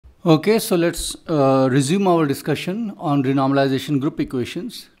Okay, so let's resume our discussion on renormalization group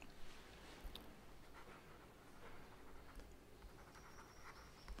equations.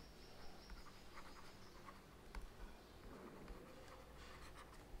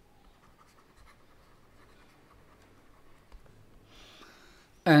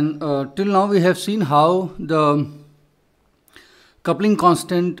 And till now we have seen how the coupling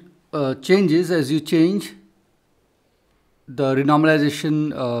constant changes as you change the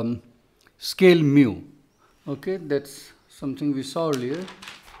renormalization scale mu. Okay, that's something we saw earlier.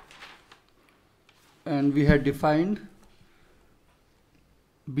 And we had defined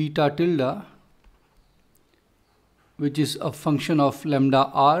beta tilde, which is a function of lambda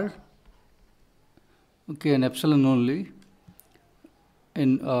r, okay, and epsilon only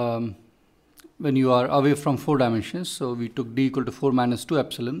in when you are away from 4 dimensions. So we took d equal to 4 minus 2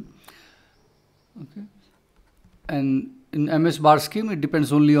 epsilon. Okay, and in MS bar scheme it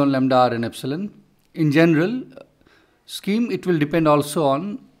depends only on lambda r and epsilon. In general scheme it will depend also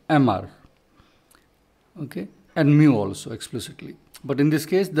on mr, okay, and mu also explicitly, but in this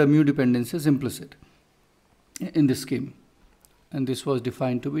case the mu dependence is implicit in this scheme, and this was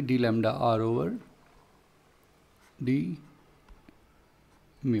defined to be d lambda r over d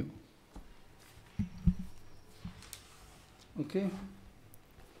mu. Okay,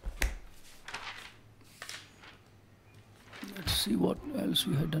 let's see what else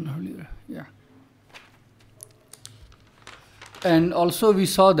we had done earlier. Yeah, and also we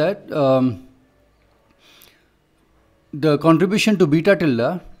saw that the contribution to beta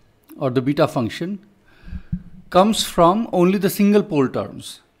tilde or the beta function comes from only the single pole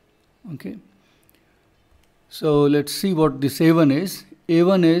terms. Okay, so let's see what this A1 is.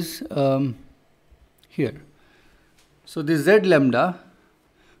 A1 is here. So this Z lambda,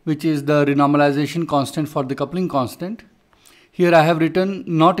 which is the renormalization constant for the coupling constant, here I have written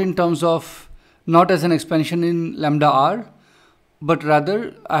not in terms of, not as an expansion in lambda r, but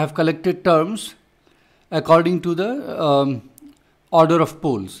rather I have collected terms according to the order of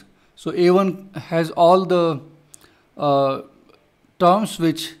poles. So A1 has all the terms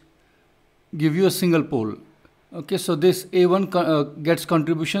which give you a single pole. Okay, so this A1 gets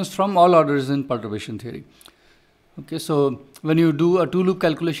contributions from all orders in perturbation theory. Okay, so when you do a two loop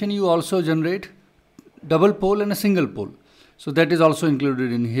calculation, you also generate double pole and a single pole. So that is also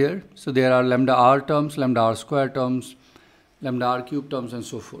included in here. So there are lambda r terms, lambda r square terms, lambda r cube terms, and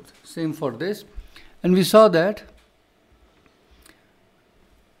so forth. Same for this. And we saw that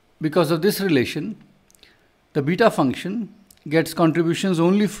because of this relation, the beta function gets contributions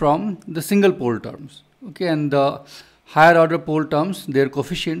only from the single pole terms. Okay, and the higher order pole terms, their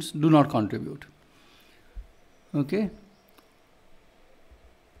coefficients do not contribute. Okay.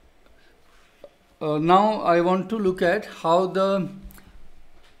 Now I want to look at how the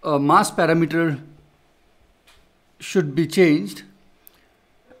mass parameter should be changed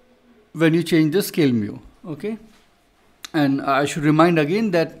when you change the scale mu. Okay, and I should remind again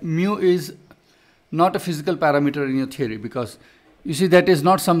that mu is not a physical parameter in your theory, because you see that is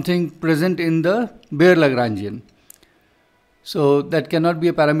not something present in the bare Lagrangian. So that cannot be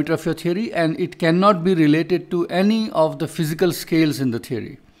a parameter of your theory, and it cannot be related to any of the physical scales in the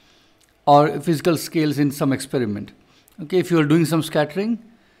theory or physical scales in some experiment. Okay, if you are doing some scattering,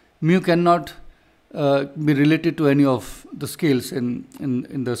 mu cannot be related to any of the scales in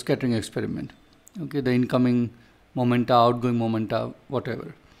the scattering experiment. Okay, the incoming momenta, outgoing momenta,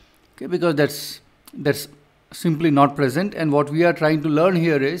 whatever. Okay, because that's simply not present. And what we are trying to learn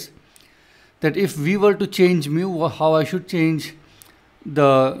here is that if we were to change mu, how I should change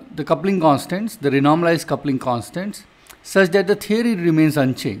the coupling constants, the renormalized coupling constants, such that the theory remains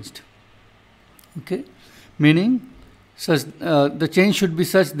unchanged. Okay, meaning such the change should be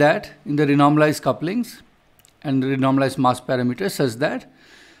such that in the renormalized couplings and the renormalized mass parameters, such that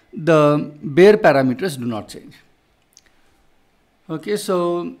the bare parameters do not change. Okay,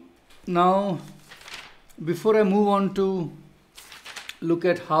 so now before I move on to look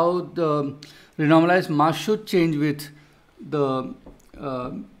at how the renormalized mass should change with the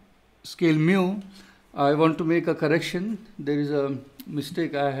scale mu, I want to make a correction. There is a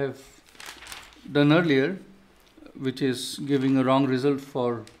mistake I have done earlier, which is giving a wrong result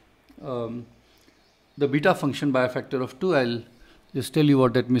for the beta function by a factor of 2. I'll just tell you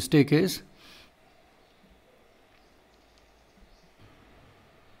what that mistake is.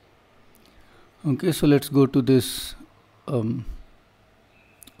 Okay, so let's go to this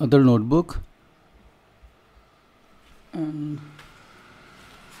other notebook, and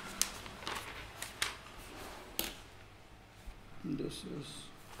this is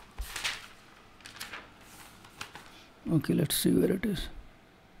okay. Let's see where it is.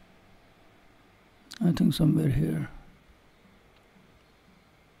 I think somewhere here.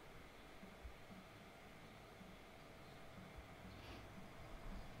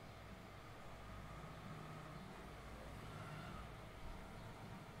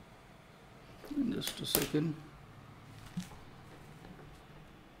 Just a second.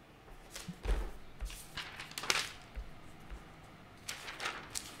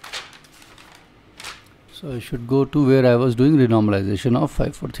 So I should go to where I was doing renormalization of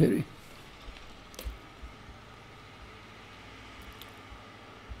 5-4 theory.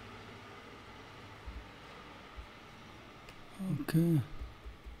 Okay.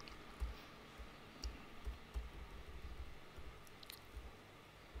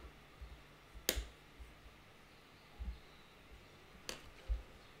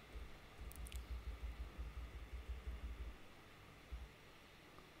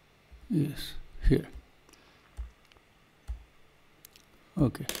 Yes, here.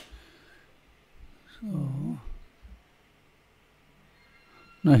 Okay. So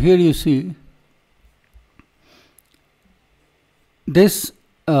now here you see this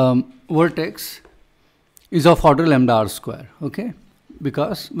vertex is of order lambda r square. Okay,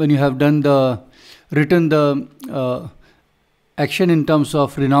 because when you have done written the action in terms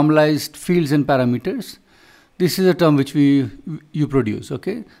of renormalized fields and parameters, this is a term which you produce.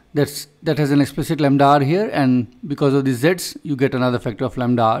 Okay, that has an explicit lambda r here, and because of these z's you get another factor of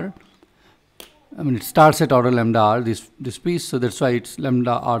lambda r. I mean, it starts at order lambda r, this piece, so that's why it's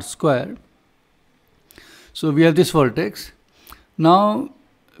lambda r square. So we have this vertex. Now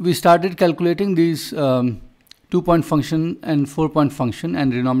we started calculating these 2-point function and 4-point function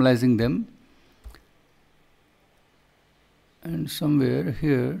and renormalizing them, and somewhere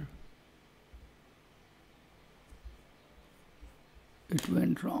here it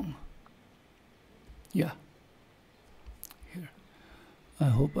went wrong. Yeah, here. I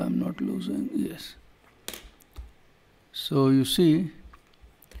hope I'm not losing. Yes. So you see,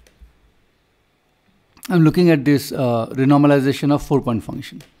 I'm looking at this renormalization of 4-point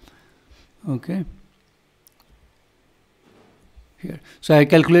function. Okay. Here. So I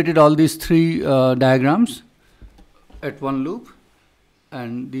calculated all these 3 diagrams at one loop,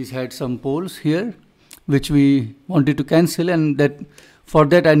 and these had some poles here which we wanted to cancel, and that for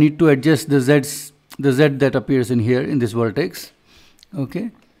that I need to adjust the z that appears in here in this vertex.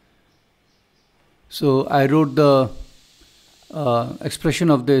 Okay. So I wrote the expression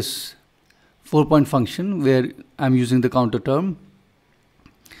of this 4-point function where I'm using the counter term,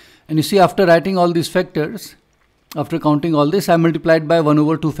 and you see, after writing all these factors, after counting all this, I multiplied by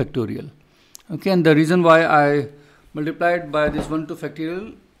 1/2 factorial. Okay, and the reason why I multiplied by this 1/2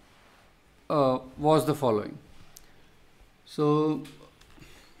 factorial was the following. So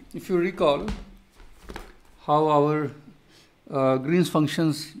if you recall how our Green's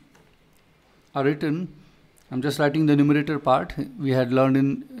functions are written, I'm just writing the numerator part. We had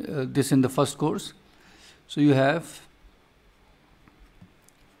learned this in the first course. So you have,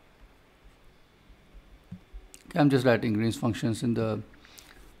 okay, I'm just writing Green's functions in the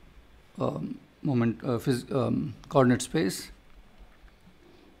coordinate space.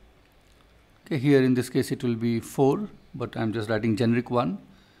 Okay, here in this case it will be 4, but I'm just writing generic 1.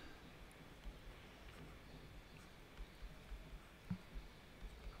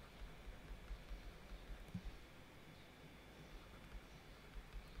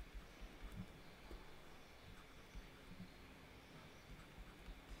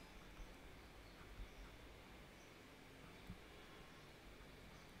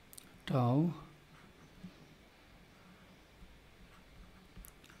 Tau.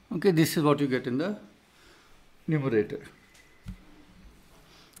 Okay, this is what you get in the numerator,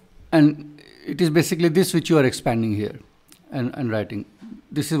 and it is basically this which you are expanding here and writing.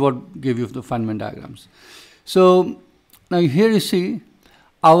 This is what gave you the Feynman diagrams. So now here you see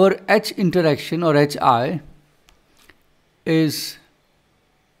our H interaction or HI is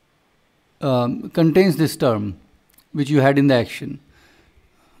contains this term which you had in the action.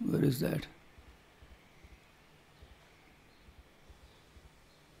 Where is that?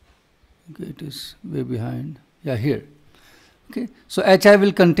 Okay, it is way behind. Yeah, here. Okay, so HI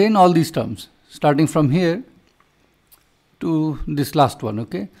will contain all these terms starting from here to this last one.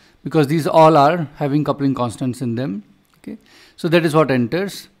 Okay, because these all are having coupling constants in them. Okay, so that is what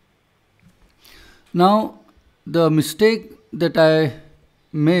enters. Now the mistake that I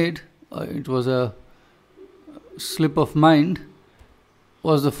made, it was a slip of mind,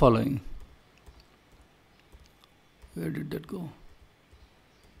 was the following. Where did that go?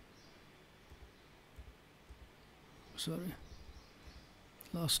 Sorry,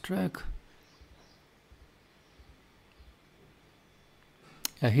 lost track.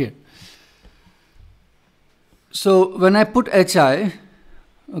 Yeah, here. So when I put hi,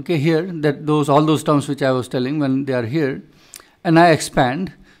 okay, here, that all those terms which I was telling, when they are here, and I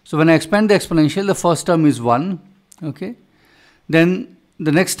expand. So when I expand the exponential, the first term is 1, okay. Then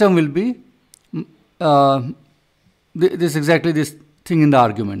the next term will be this exactly this thing in the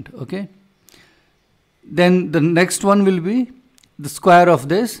argument, okay. Then the next one will be the square of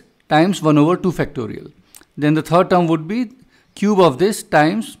this times 1 over 2 factorial. Then the third term would be cube of this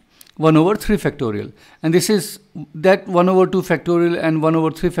times 1 over 3 factorial. And this is that 1 over 2 factorial and 1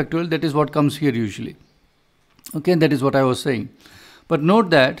 over 3 factorial, that is what comes here usually. Okay, that is what I was saying. But note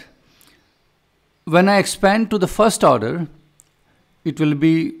that when I expand to the first order, it will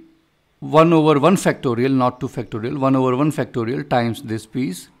be 1 over 1 factorial, not 2 factorial, 1 over 1 factorial times this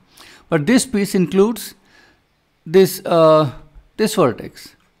piece. But this piece includes this, this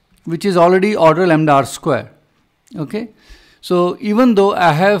vertex, which is already order lambda r square. Okay, so even though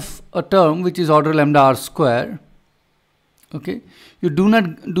I have a term which is order lambda r square, okay, you do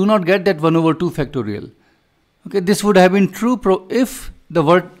not get that 1 over 2 factorial. Okay, this would have been true if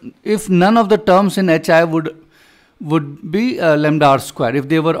none of the terms in hi would be lambda r square. If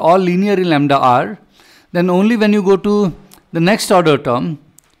they were all linear in lambda r, then only when you go to the next order term,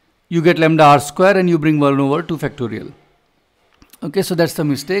 you get lambda r square and you bring 1 over 2 factorial. Okay, so that's the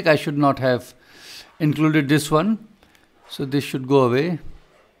mistake. I should not have included this one. So this should go away.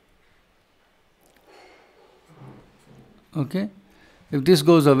 Okay, if this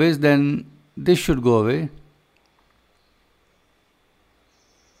goes away, then this should go away.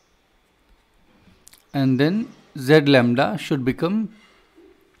 And then z lambda should become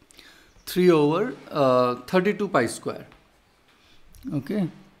 3 over 32 pi square. Okay,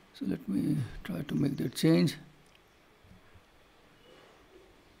 so let me try to make that change.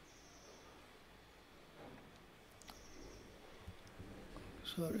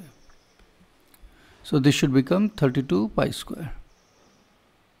 Sorry. So this should become 32 pi square.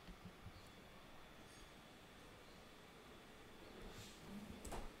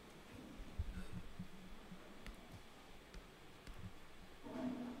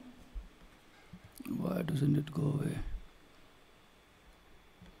 Why doesn't it go away?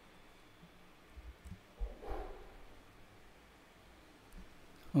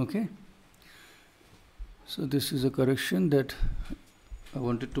 Okay. So this is a correction that I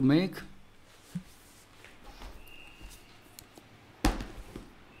wanted to make.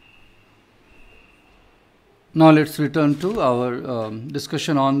 Now let's return to our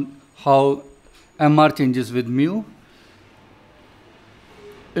discussion on how MR changes with mu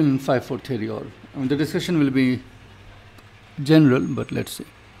in 5-4 theory. Or the discussion will be general, but let's see.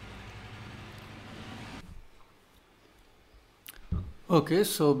 Okay,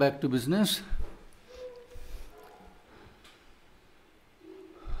 so back to business.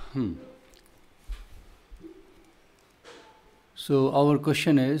 So our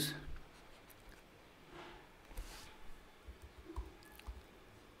question is,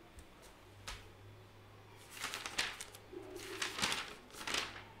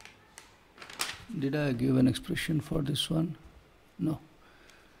 did I give an expression for this one? No.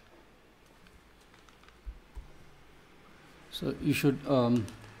 So you should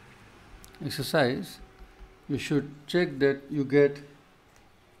exercise. You should check that you get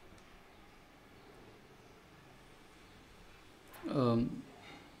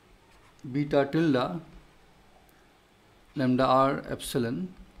beta tilde lambda r epsilon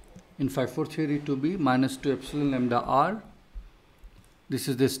in 5-4 theory to be minus 2 epsilon lambda r. This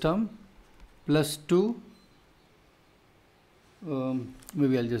is this term plus 2.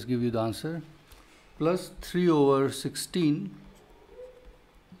 Maybe I'll just give you the answer. Plus 3 over 16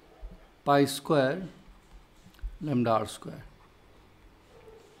 pi square lambda r square.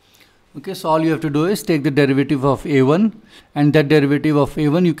 Okay, so all you have to do is take the derivative of a1, and that derivative of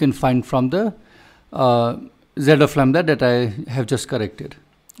a1 you can find from the z of lambda that I have just corrected.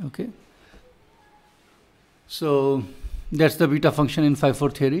 Okay, so that's the beta function in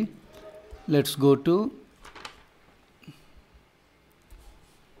 5-4 theory. Let's go to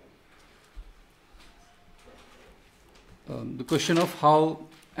the question of how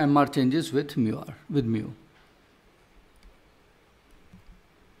MR changes with mu.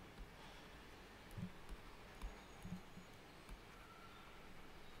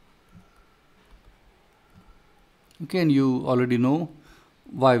 Okay, and you already know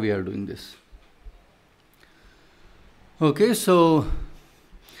why we are doing this. Okay, so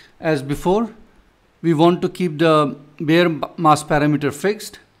as before, we want to keep the bare mass parameter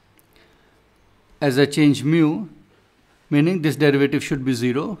fixed as I change mu, meaning this derivative should be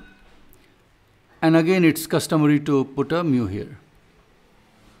 0. And again, it's customary to put a mu here.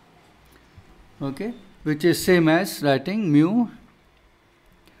 Okay, which is same as writing mu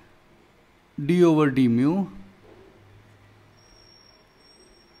d over d mu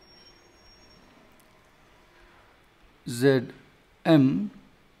Zm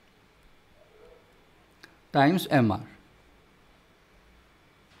times Mr.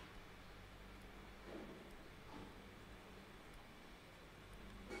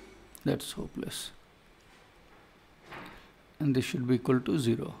 That's hopeless. And this should be equal to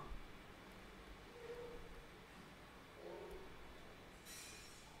 0.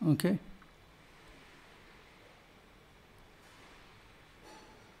 Okay.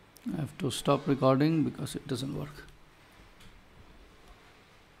 I have to stop recording because it doesn't work.